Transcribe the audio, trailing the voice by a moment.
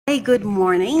Hi, good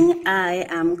morning. I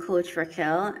am Coach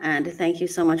Raquel, and thank you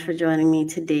so much for joining me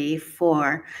today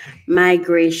for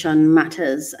Migration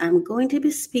Matters. I'm going to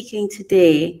be speaking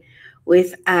today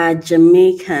with a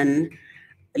Jamaican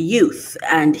youth,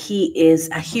 and he is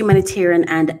a humanitarian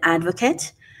and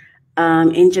advocate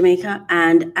in Jamaica.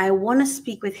 And I want to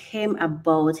speak with him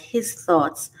about his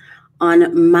thoughts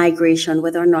on migration,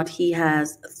 whether or not he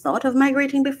has thought of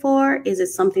migrating before. Is it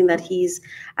something that he's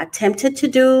attempted to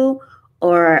do,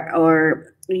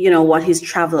 or what his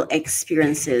travel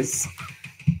experiences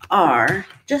are,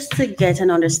 just to get an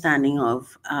understanding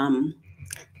of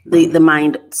the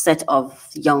mindset of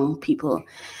young people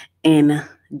in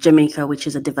Jamaica, which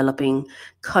is a developing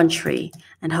country,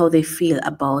 and how they feel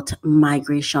about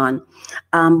migration.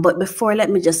 But before,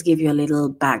 let me just give you a little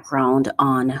background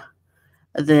on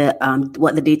the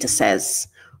what the data says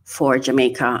for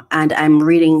Jamaica. And I'm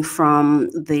reading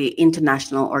from the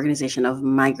International Organization of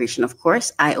Migration, of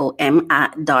course,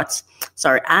 IOM.int,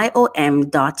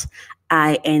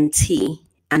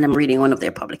 and I'm reading one of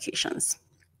their publications.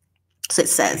 So it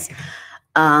says,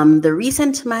 the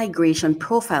recent migration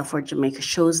profile for Jamaica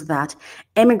shows that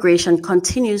emigration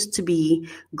continues to be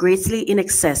greatly in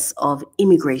excess of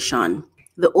immigration.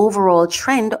 The overall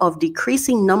trend of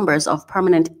decreasing numbers of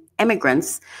permanent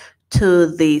immigrants to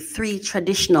the three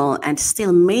traditional and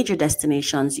still major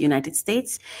destinations, United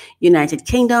States, United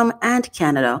Kingdom, and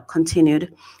Canada,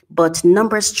 continued, but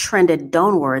numbers trended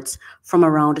downwards from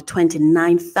around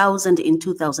 29,000 in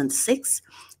 2006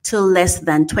 to less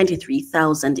than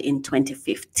 23,000 in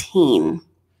 2015.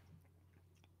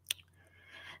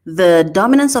 The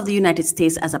dominance of the United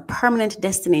States as a permanent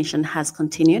destination has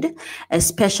continued,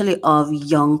 especially of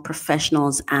young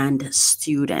professionals and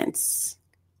students.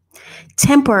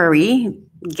 Temporary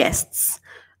guests,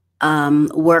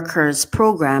 workers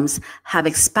programs have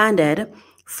expanded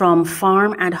from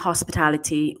farm and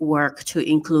hospitality work to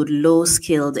include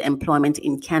low-skilled employment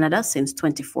in Canada since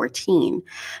 2014.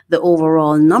 The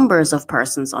overall numbers of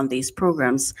persons on these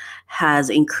programs has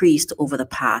increased over the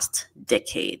past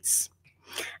decades.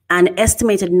 An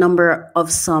estimated number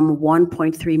of some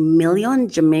 1.3 million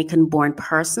Jamaican-born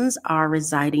persons are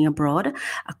residing abroad,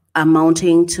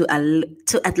 amounting to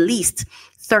at least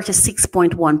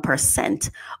 36.1%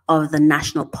 of the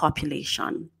national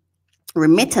population.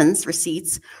 Remittance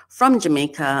receipts from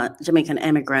Jamaican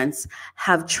immigrants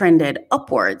have trended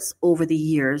upwards over the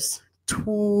years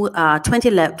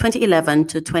 2011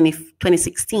 to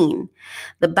 2016.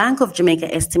 The Bank of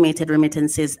Jamaica estimated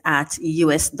remittances at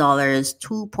US dollars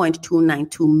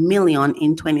 2.292 million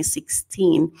in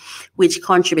 2016, which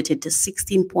contributed to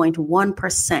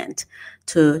 16.1%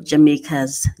 to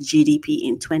Jamaica's GDP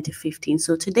in 2015.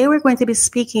 So today we're going to be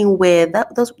speaking with,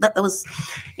 that was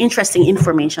interesting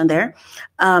information there.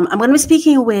 I'm going to be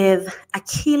speaking with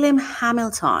Akeelim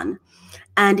Hamilton.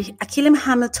 And Akeelim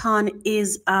Hamilton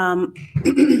is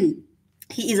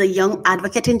he is a young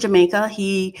advocate in Jamaica.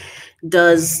 He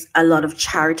does a lot of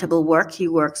charitable work. He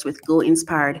works with Go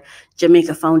Inspired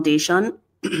Jamaica Foundation.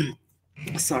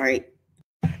 Sorry.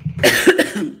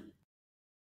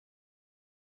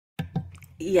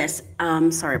 Yes,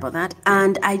 sorry about that.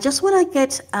 And I just want to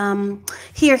get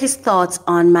hear his thoughts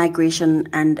on migration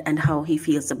and how he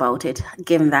feels about it,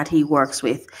 given that he works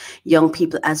with young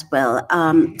people as well.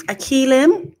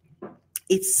 Akeelim,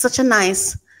 it's such a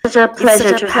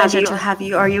pleasure to have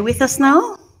you. Are you with us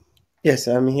now? Yes,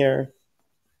 I'm here.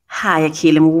 Hi,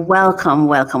 Akeelim. Welcome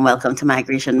to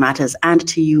Migration Matters and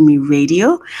to Yumi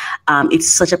Radio. It's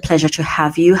such a pleasure to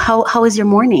have you. How is your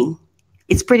morning?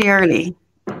 It's pretty early.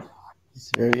 It's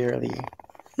very early.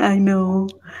 I know.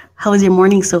 How is your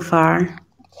morning so far?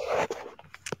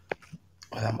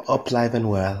 Well, I'm up, live and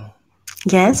well.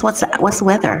 Yes. What's the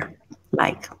weather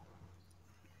like?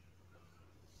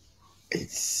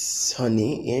 It's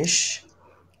sunny-ish.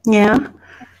 Yeah.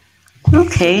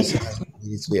 Okay.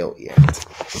 It's way out here.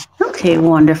 Okay,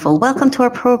 wonderful. Welcome to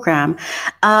our program.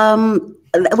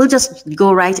 We'll just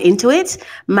go right into it.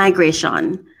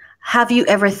 Migration. Have you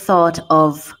ever thought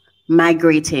of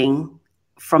migrating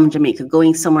from Jamaica,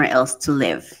 going somewhere else to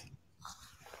live?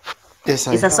 Yes,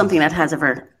 I Is that have. something that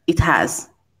it has?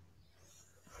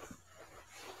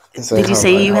 Yes, Did you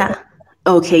say you have?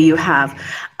 Okay, you have.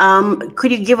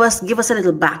 Could you give us a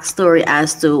little backstory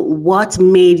as to what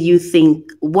made you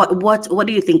think? What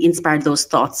do you think inspired those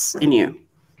thoughts in you?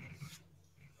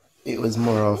 It was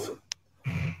more of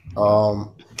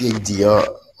the idea.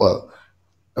 Well,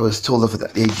 I was told of the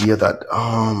idea that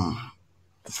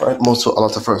a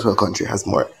lot of first world country has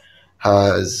more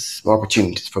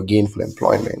opportunities for gainful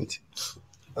employment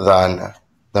than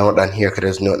here,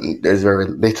 because there's very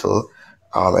little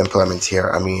employment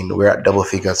here. I mean, we're at double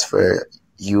figures for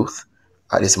youth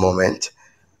at this moment,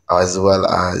 as well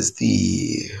as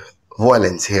the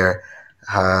violence here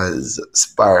has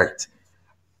sparked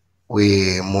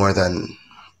way more than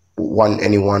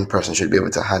any one person should be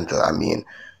able to handle. I mean,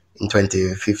 in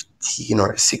 2015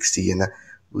 or 16,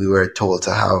 we were told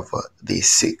to have the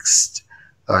sixth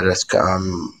largest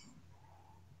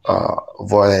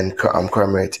violent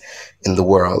crime rate in the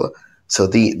world. So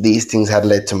these things had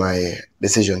led to my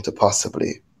decision to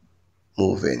possibly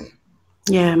move in.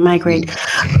 Yeah, migrate.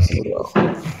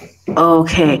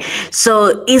 Okay.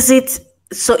 So it's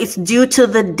due to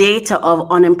the data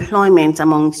of unemployment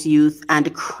amongst youth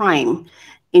and crime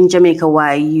in Jamaica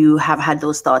why you have had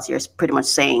those thoughts you're pretty much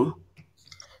saying.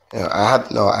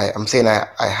 I'm saying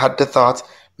I had the thought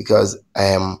because I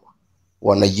am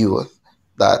one of youth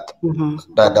that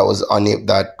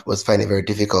was finding it very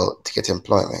difficult to get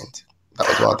employment. That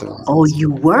was one of the reasons. Oh,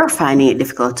 you were finding it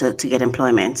difficult to get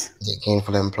employment. Yeah,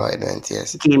 gainful employment,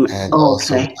 yes. And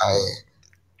also okay.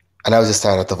 I was just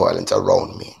tired of the violence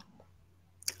around me.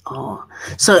 Oh,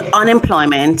 so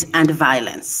unemployment and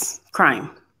violence, crime.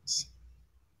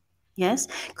 Yes.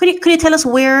 Could you tell us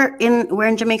where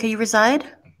in Jamaica you reside?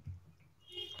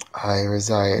 I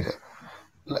reside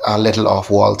a little off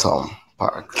Waltham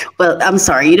Park. Well, I'm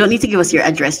sorry, you don't need to give us your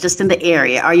address, just in the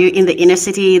area. Are you in the inner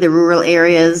city, the rural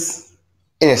areas?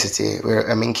 Inner city, where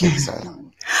I'm in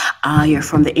Kingston. Ah, you're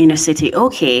from the inner city.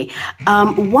 Okay.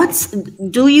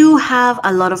 Do you have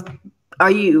a lot of,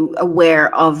 are you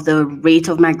aware of the rate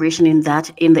of migration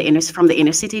from the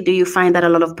inner city? Do you find that a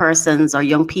lot of persons or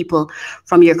young people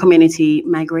from your community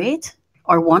migrate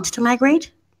or want to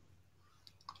migrate?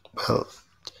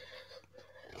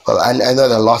 Well, I know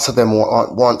that lots of them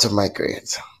want to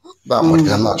migrate that much,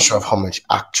 but I'm not sure of how much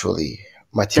actually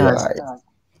materialize.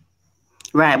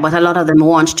 Right, but a lot of them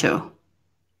want to.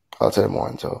 A lot of them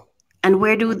want to. And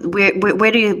where do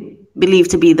you believe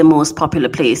to be the most popular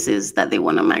places that they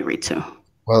want to migrate to?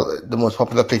 Well, the most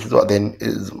popular places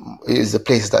is the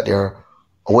places that they're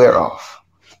aware of.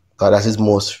 That is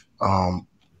most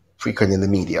frequent in the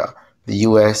media. The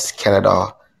US,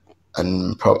 Canada,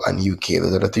 and UK.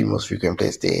 Those are the three most frequent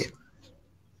places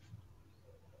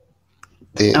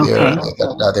they're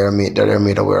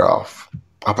made aware of.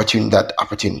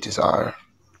 Opportunities are.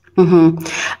 Mm-hmm.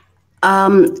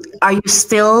 Are you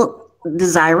still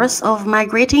desirous of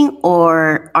migrating,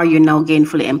 or are you now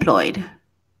gainfully employed?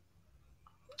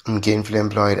 I'm gainfully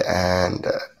employed, and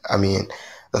I mean,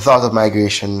 the thought of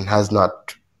migration has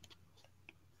not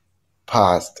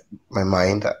passed my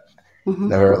mind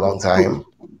in a very long time.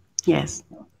 Yes.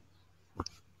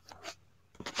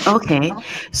 Okay.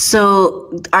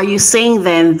 So are you saying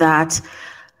then that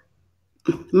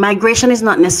migration is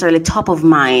not necessarily top of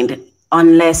mind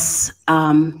unless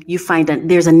you find that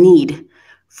there's a need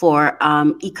for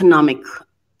economic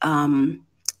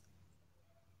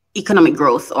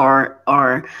growth, or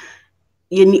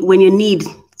when you need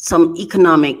some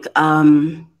economic,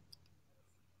 you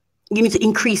need to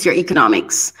increase your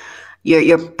economics,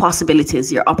 your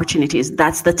possibilities, your opportunities.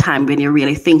 That's the time when you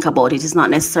really think about it. It's not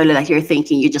necessarily that you're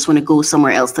thinking you just want to go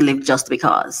somewhere else to live just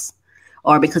because,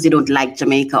 or because you don't like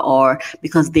Jamaica, or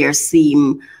because there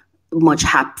seem much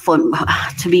fun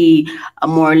to be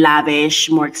more lavish,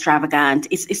 more extravagant.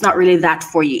 It's not really that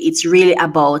for you. It's really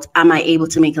about, am I able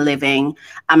to make a living?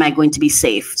 Am I going to be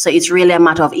safe? So it's really a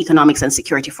matter of economics and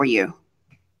security for you.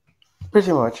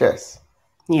 Pretty much, yes.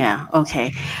 Yeah.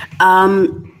 Okay.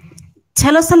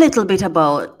 Tell us a little bit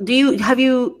about, have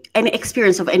you any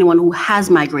experience of anyone who has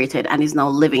migrated and is now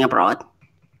living abroad?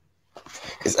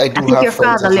 Yes, I do. I think your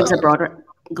father lives abroad.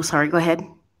 Sorry, go ahead.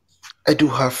 I do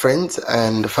have friends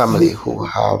and family who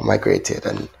have migrated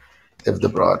and lived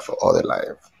abroad for all their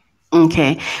life.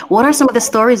 Okay. What are some of the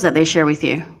stories that they share with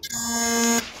you?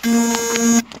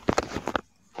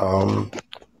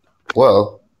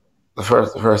 Well, the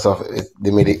first off, they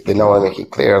now want to make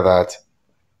it clear that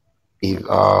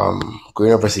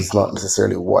going overseas is not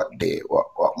necessarily what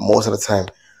most of the time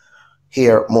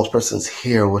here, most persons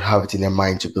here would have it in their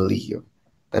mind to believe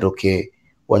that, okay,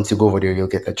 once you go over there, you'll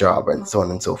get a job and so on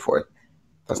and so forth.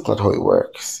 That's not how it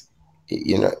works.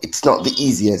 It's not the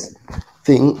easiest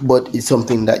thing, but it's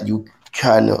something that you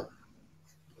can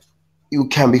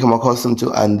become accustomed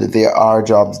to, and there are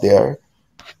jobs there.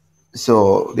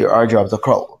 So there are jobs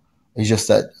across. It's just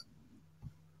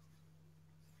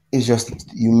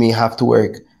you may have to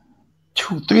work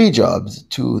two, three jobs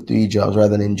rather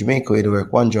than in Jamaica where you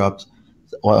work one job.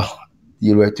 Well,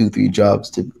 you work 2-3 jobs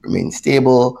to remain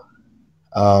stable.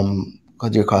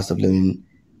 Because your cost of living,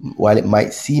 while it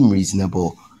might seem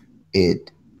reasonable,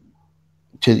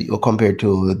 compared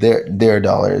to their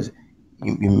dollars,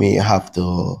 you may have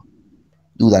to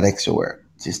do that extra work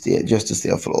to stay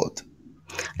afloat.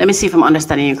 Let me see if I'm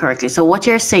understanding you correctly. So what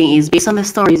you're saying is, based on the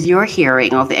stories you're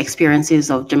hearing of the experiences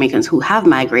of Jamaicans who have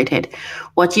migrated,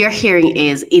 what you're hearing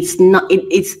is it's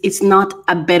not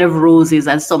a bed of roses,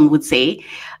 as some would say,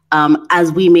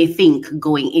 as we may think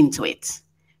going into it.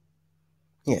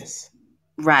 Yes.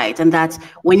 Right. And that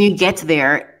when you get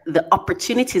there, the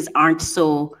opportunities aren't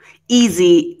so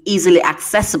easily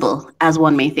accessible as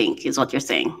one may think, is what you're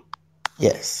saying.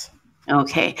 Yes.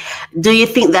 Okay. Do you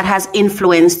think that has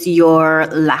influenced your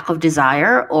lack of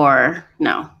desire or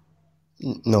no?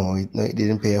 No, it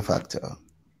didn't play a factor.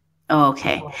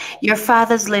 Okay. Your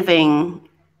father's living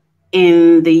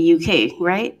in the UK,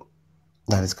 right?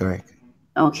 That is correct.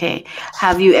 Okay.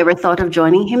 Have you ever thought of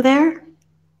joining him there?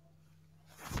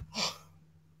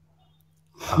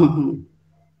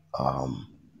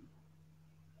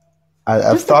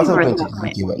 I've Just thought looking of for a going to thought.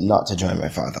 the UK, but not to join my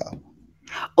father.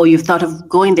 Oh, you've thought of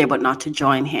going there, but not to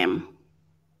join him.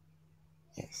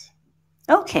 Yes.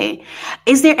 Okay.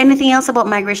 Is there anything else about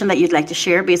migration that you'd like to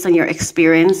share based on your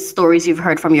experience, stories you've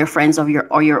heard from your friends or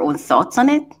your own thoughts on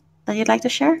it that you'd like to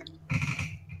share?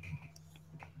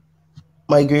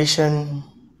 Migration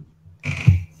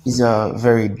is a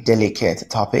very delicate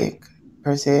topic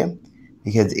per se,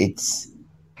 because it's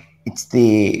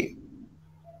the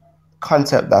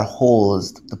concept that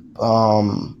holds the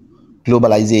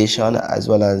globalization as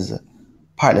well as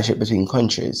partnership between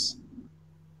countries.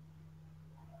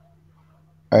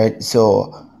 Right?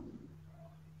 So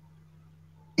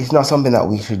it's not something that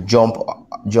we should jump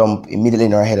immediately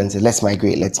in our head and say, let's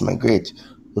migrate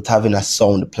with having a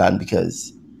sound plan,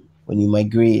 because when you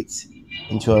migrate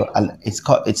into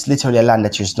it's literally a land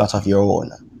that is not of your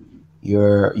own.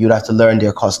 You'd have to learn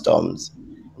their customs,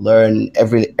 learn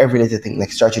every little thing,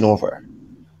 like starting over,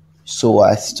 so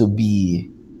as to be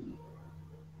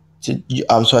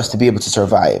able to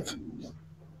survive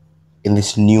in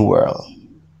this new world,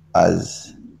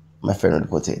 as my friend would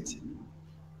put it.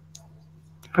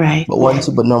 Right.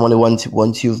 But normally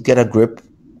once you get a grip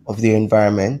of the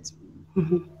environment,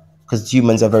 because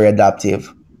humans are very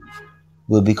adaptive,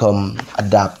 we'll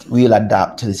adapt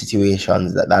to the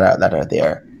situations that are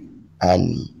there,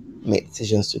 and make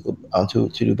decisions to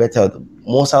do better. The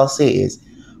most I'll say is,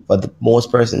 for the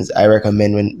most persons, I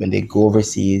recommend when they go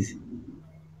overseas,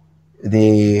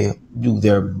 they do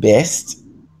their best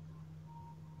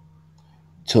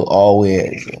to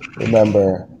always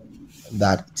remember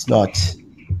that it's not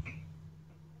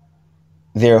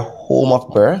their home of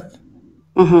birth,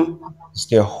 it's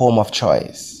their home of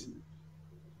choice.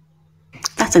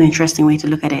 That's an interesting way to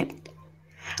look at it.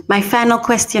 My final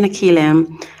question,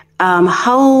 Akeelim,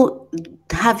 how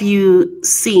have you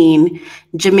seen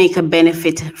Jamaica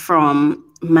benefit from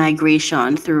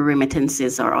migration through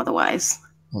remittances or otherwise?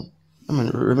 I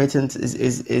mean, remittance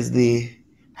is the.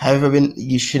 Have you ever been?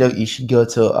 You should go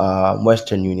to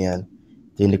Western Union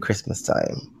during the Christmas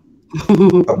time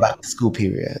or back to school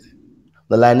period.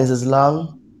 The line is as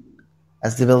long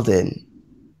as the building.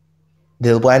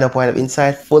 They'll wind up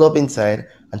inside, full up inside,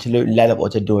 until they line up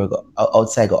out the door, go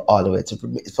outside, go all the way.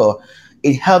 So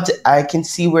it helped. I can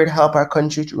see where it helped our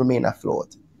country to remain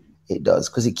afloat. It does,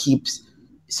 because it keeps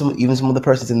some of the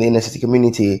persons in the inner city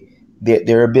community,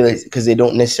 their ability, because they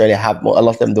don't necessarily have, a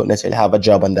lot of them don't necessarily have a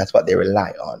job, and that's what they rely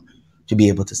on to be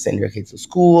able to send their kids to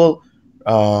school,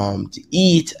 to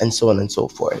eat, and so on and so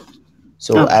forth.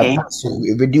 So, Okay. so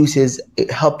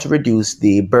it helped to reduce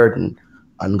the burden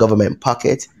on government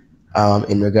pocket,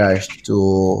 in regards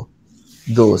to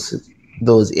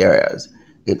those areas.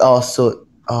 It also,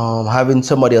 having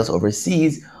somebody else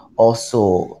overseas,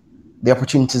 also the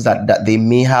opportunities that they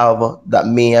may have, that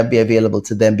may be available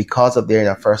to them because of they're in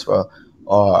a first world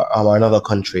or another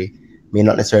country, may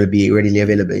not necessarily be readily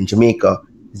available in Jamaica.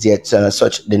 Yet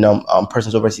such the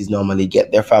persons overseas normally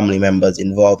get their family members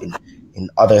involved in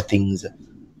other things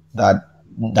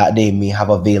that they may have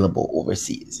available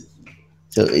overseas.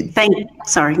 So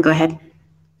Sorry, go ahead.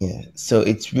 yeah, so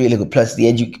it's really good. Plus the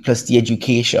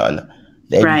education,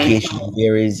 Right.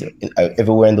 varies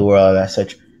everywhere in the world. As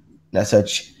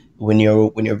such, when you're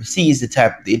overseas,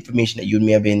 the information that you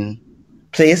may have been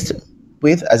placed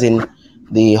with, as in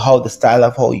the style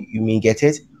of how you may get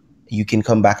it, you can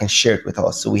come back and share it with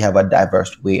us. So we have a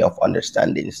diverse way of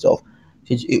understanding stuff.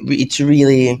 It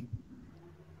really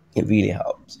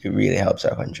helps. It really helps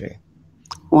our country.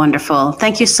 Wonderful.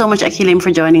 Thank you so much, Akeelim, for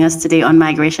joining us today on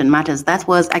Migration Matters. That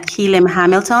was Akeelim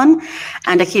Hamilton.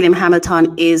 And Akeelim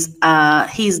Hamilton is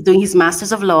he's doing his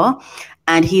Masters of Law,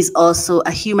 and he's also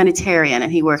a humanitarian,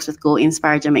 and he works with Go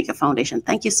Inspire Jamaica Foundation.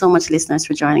 Thank you so much, listeners,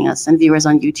 for joining us, and viewers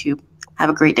on YouTube. Have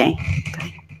a great day.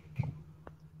 Bye.